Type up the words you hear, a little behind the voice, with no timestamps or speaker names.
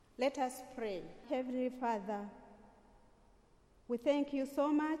Let us pray. Heavenly Father, we thank you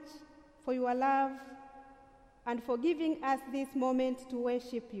so much for your love and for giving us this moment to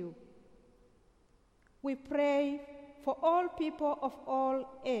worship you. We pray for all people of all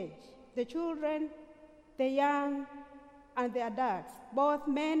age, the children, the young, and the adults, both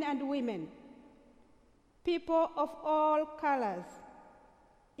men and women, people of all colors,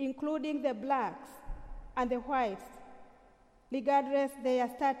 including the blacks and the whites, regardless their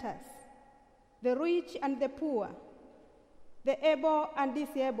status, the rich and the poor, the able and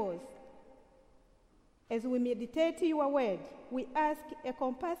disabled. As we meditate your word, we ask a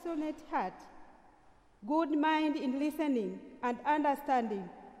compassionate heart, good mind in listening and understanding,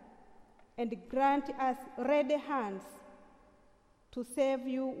 and grant us ready hands to serve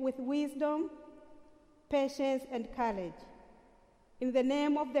you with wisdom, patience, and courage. In the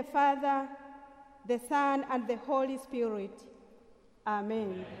name of the Father, the Son, and the Holy Spirit.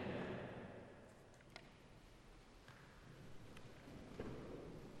 Amen.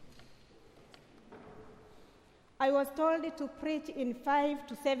 I was told to preach in 5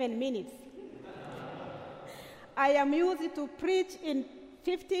 to 7 minutes. I am used to preach in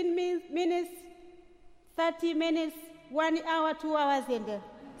 15 minutes, 30 minutes, 1 hour, 2 hours, and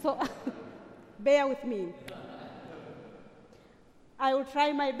so bear with me. I will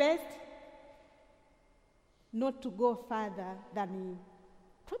try my best not to go further than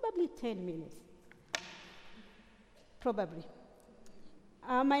probably 10 minutes. Probably.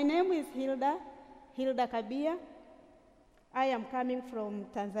 My name is Hilda Kabia. I am coming from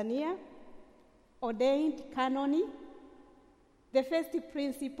Tanzania, ordained canoni, the first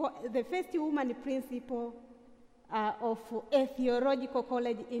woman principal of a theological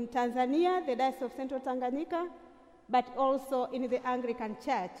college in Tanzania, the Diocese of Central Tanganyika, but also in the Anglican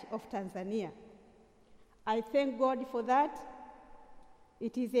Church of Tanzania. I thank God for that.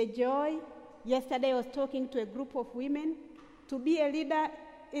 It is a joy. Yesterday I was talking to a group of women. To be a leader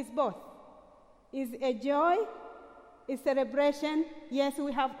is both. It's a joy, it's celebration. Yes,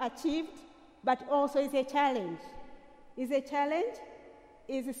 we have achieved, but also it's a challenge. It's a challenge,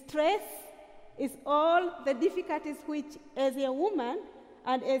 it's stress, it's all the difficulties which as a woman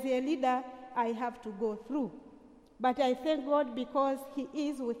and as a leader I have to go through. But I thank God because He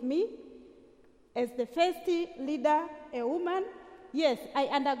is with me. As the first leader, a woman, yes, I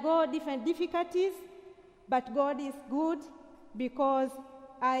undergo different difficulties, but God is good because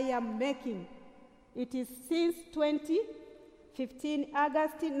I am making. It is since 2015,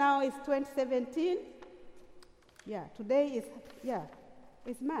 August, now it's 2017. Today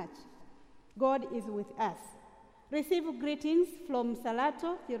is March. God is with us. Receive greetings from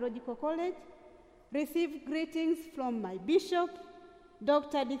Salato Theological College. Receive greetings from my bishop,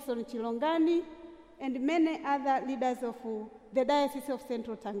 Dr. Dickson Chilongani, and many other leaders of the Diocese of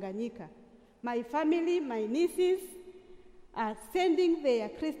Central Tanganyika. My family, my nieces, are sending their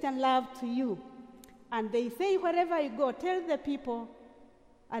Christian love to you. And they say, wherever you go, tell the people,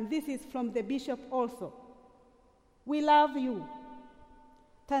 and this is from the bishop also, we love you.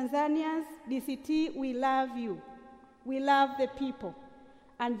 Tanzanians, DCT, we love you. We love the people.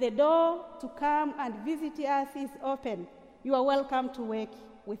 And the door to come and visit us is open. You are welcome to work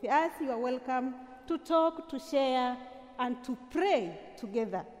with us. You are welcome to talk, to share, and to pray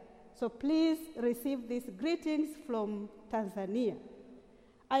together. So please receive these greetings from Tanzania.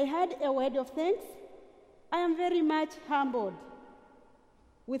 I had a word of thanks. I am very much humbled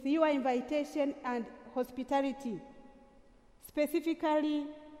with your invitation and hospitality, specifically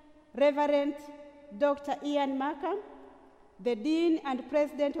Reverend Dr. Ian Markham, the Dean and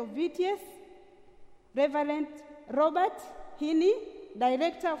President of VTS, Reverend Robert Heaney,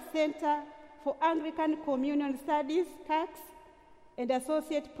 Director of Center for Anglican Communion Studies, CACS, and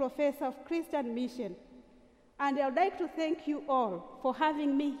Associate Professor of Christian Mission. And I would like to thank you all for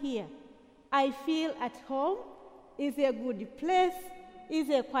having me here. I feel at home. It's a good place. It's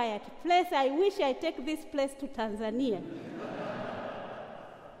a quiet place. I wish I take this place to Tanzania.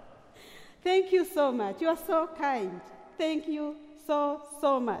 Thank you so much. You are so kind. Thank you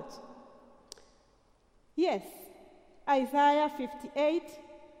so much. Yes, Isaiah 58,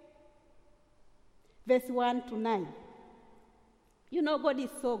 verse 1 to 9. You know, God is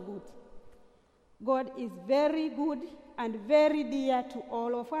so good. God is very good and very dear to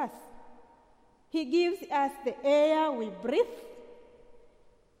all of us. He gives us the air we breathe,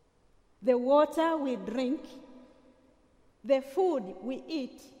 the water we drink, the food we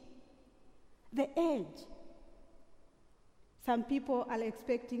eat, the age. Some people are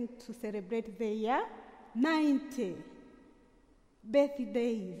expecting to celebrate their 90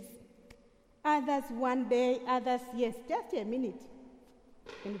 birthdays. Others one day, others, yes, just a minute.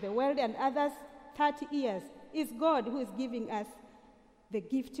 in the world, and others 30 years, is God who is giving us the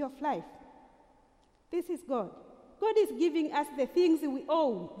gift of life. This is God. God is giving us the things we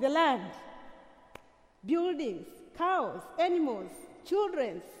own, the land, buildings, cows, animals,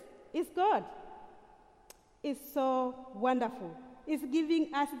 children. It's God. It's so wonderful. It's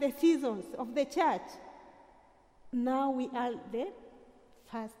giving us the seasons of the church. Now we are the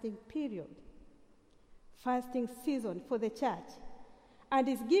fasting period, fasting season for the church. And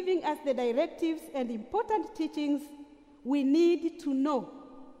is giving us the directives and important teachings we need to know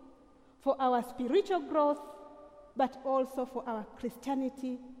for our spiritual growth, but also for our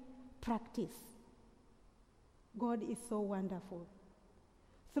Christianity practice. God is so wonderful.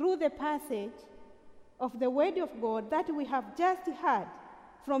 Through the passage of the Word of God that we have just heard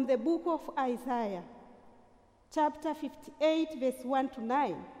from the book of Isaiah, chapter 58, verse 1 to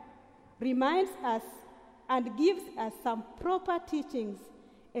 9, reminds us and gives us some proper teachings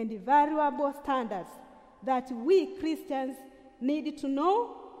and valuable standards that we Christians need to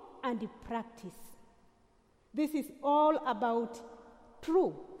know and practice. This is all about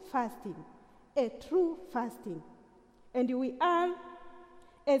true fasting, a true fasting. And we are,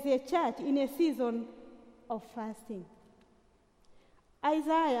 as a church, in a season of fasting.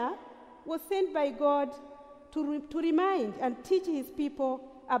 Isaiah was sent by God to remind and teach his people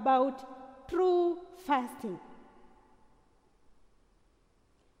about true fasting.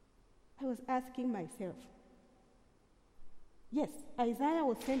 I was asking myself, yes, Isaiah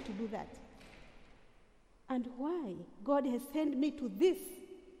was sent to do that. And why God has sent me to this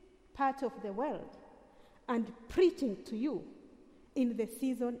part of the world and preaching to you in the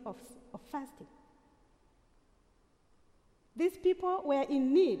season of fasting? These people were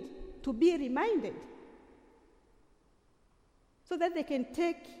in need to be reminded so that they can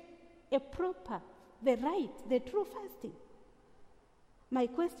take the true fasting. My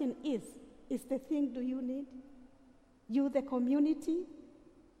question is the thing do you need? You, the community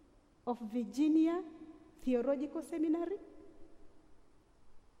of Virginia Theological Seminary?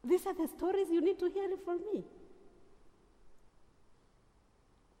 These are the stories you need to hear from me.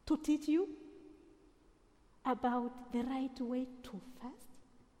 To teach you about the right way to fast.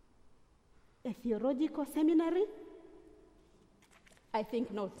 A theological seminary? I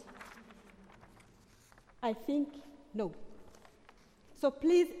think not. I think no. So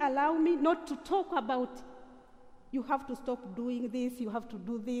please allow me not to talk about you have to stop doing this, you have to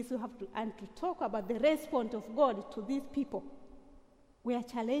do this, and to talk about the response of God to these people. We are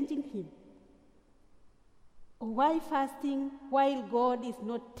challenging him. Why fasting while God is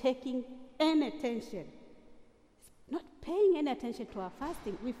not taking any attention? Not paying any attention to our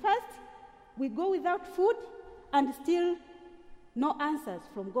fasting. We fast, we go without food, and still no answers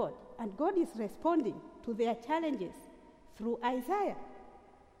from God. And God is responding to their challenges through Isaiah.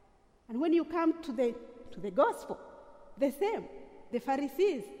 And when you come to the gospel, the same. The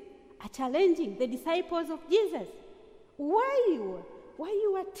Pharisees are challenging the disciples of Jesus. Why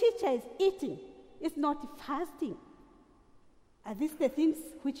your teacher is eating? It's not fasting. Are these the things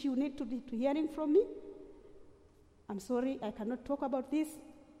which you need to be hearing from me? I'm sorry, I cannot talk about this.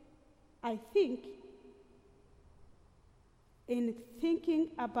 I think in thinking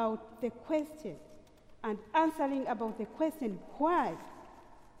about the question and answering about the question why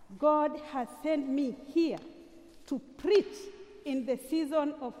God has sent me here to preach in the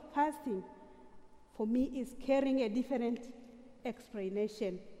season of fasting, for me is carrying a different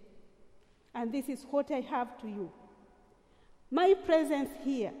explanation. And this is what I have to you. My presence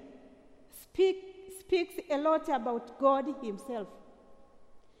here speaks a lot about God himself.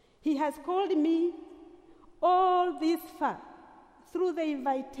 He has called me all this far through the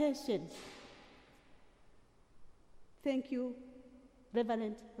invitation. Thank you,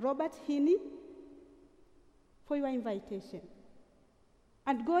 Reverend Robert Heaney, for your invitation.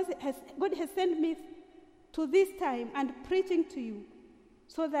 And God has sent me to this time and preaching to you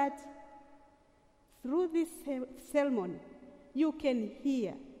so that through this sermon you can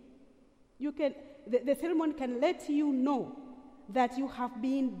hear. The sermon can let you know that you have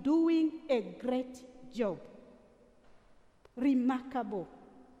been doing a great job. Remarkable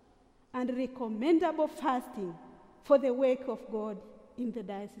and recommendable fasting for the work of God in the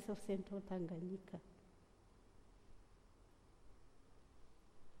Diocese of Central Tanganyika.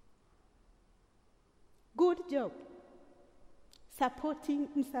 Good job supporting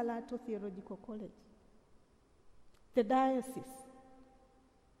Msalato Theological College. The diocese.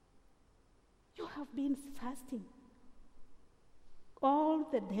 You have been fasting all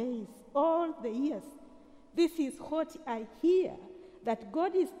the days, all the years. This is what I hear that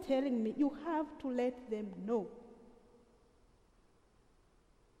God is telling me. You have to let them know.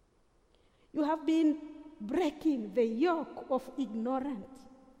 You have been breaking the yoke of ignorance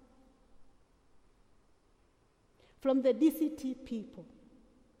from the DCT people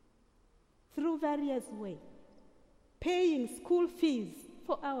through various ways, paying school fees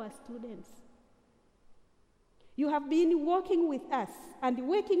for our students. You have been working with us and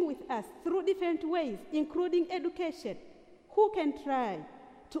working with us through different ways, including education. Who can try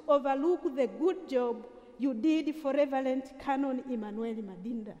to overlook the good job you did for Reverend Canon Emmanuel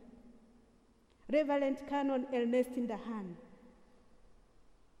Madinda, Reverend Canon Ernest Ndahan,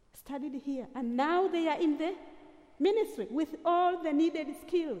 studied here, and now they are in the ministry with all the needed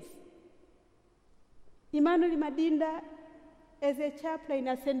skills. Emmanuel Madinda is a chaplain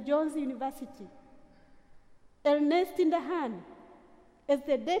at St. John's University. Ernest Ndahan is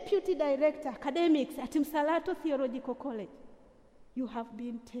the Deputy Director, Academics at Msalato Theological College. You have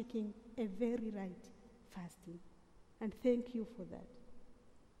been taking a very right fasting, and thank you for that.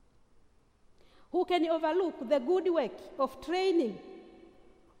 Who can overlook the good work of training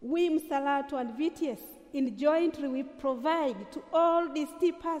we Msalato and VTS in jointly we provide to all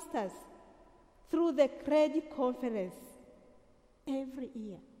DC pastors through the CREG conference every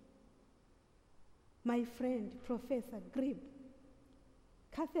year? My friend, Professor Gribb,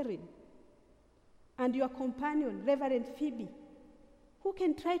 Catherine, and your companion, Reverend Phoebe, who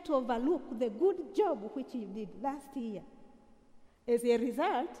can try to overlook the good job which you did last year. As a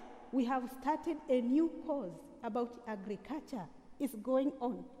result, we have started a new course about agriculture. It's going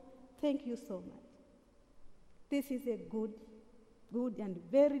on. Thank you so much. This is a good and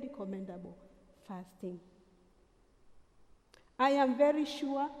very recommendable fasting. I am very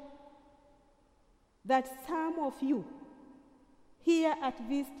sure that some of you here at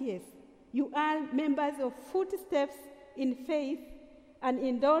VSTS, you are members of Footsteps in Faith and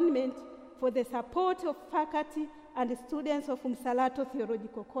Endowment for the support of faculty and students of Msalato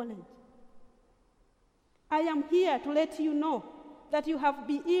Theological College. I am here to let you know that you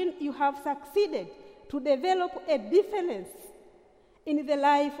have succeeded to develop a difference in the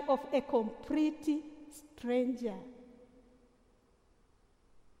life of a complete stranger.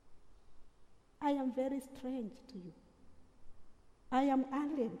 I am very strange to you. I am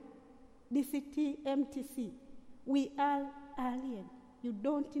alien. DCT, MTC, we are alien. You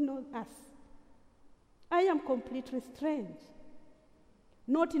don't know us. I am completely strange.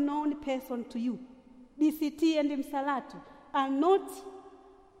 Not a known person to you. DCT and Msalato are not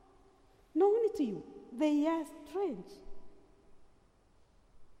known to you. They are strange.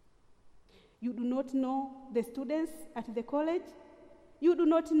 You do not know the students at the college. You do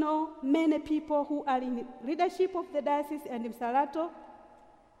not know many people who are in leadership of the diocese and Msalato,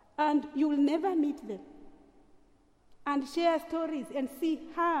 and you will never meet them and share stories and see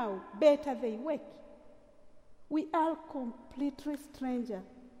how better they work. We are completely strangers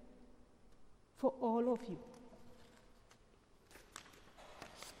for all of you.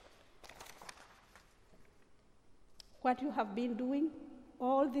 What you have been doing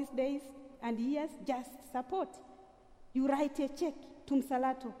all these days and years, just support. You write a check to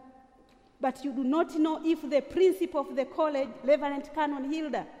Msalato, but you do not know if the principal of the college, Reverend Canon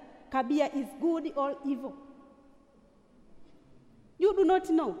Hilda Kabia, is good or evil. You do not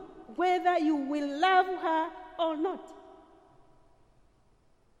know whether you will love her or not.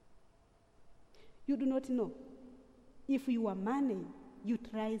 You do not know if your money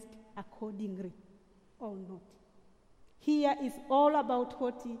utilized accordingly or not. Here is all about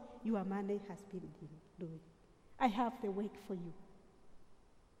what your money has been doing. I have the work for you.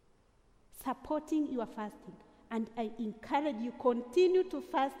 Supporting your fasting, and I encourage you continue to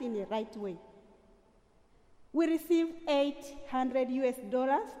fast in the right way. We receive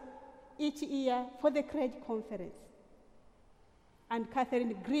 $800 each year for the CREG conference. And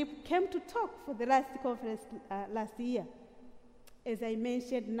Catherine Gribb came to talk for the last conference last year. As I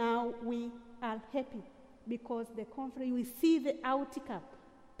mentioned, now we are happy because the conference, we see the outcome,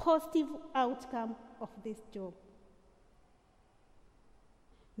 positive outcome of this job.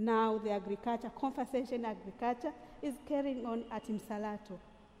 Now the agriculture, conversation agriculture, is carrying on at Msalato.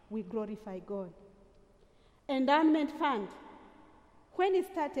 We glorify God. Endowment fund, when it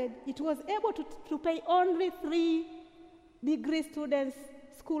started, it was able to pay only 3 degree students'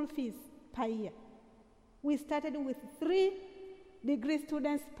 school fees per year. We started with 3 degree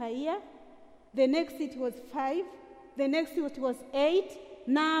students per year. The next it was 5. The next it was 8.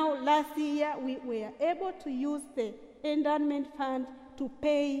 Now, last year, we were able to use the endowment fund to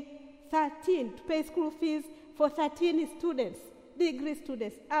pay school fees for 13 students, degree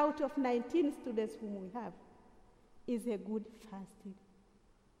students, out of 19 students whom we have. Is a good fasting.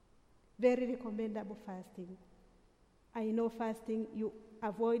 Very recommendable fasting. I know fasting, you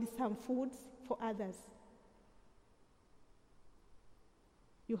avoid some foods for others.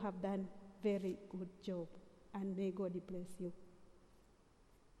 You have done very good job, and may God bless you.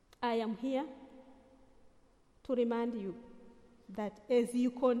 I am here to remind you that as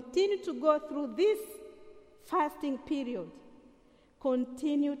you continue to go through this fasting period,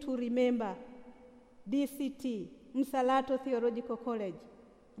 continue to remember DCT, Msalato Theological College.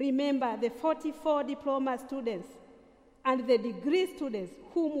 Remember the 44 diploma students and the degree students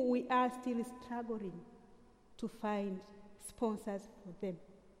whom we are still struggling to find sponsors for them.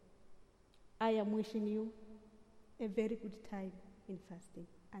 I am wishing you a very good time in fasting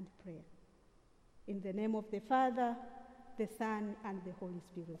and prayer. In the name of the Father, the Son, and the Holy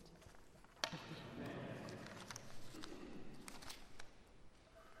Spirit.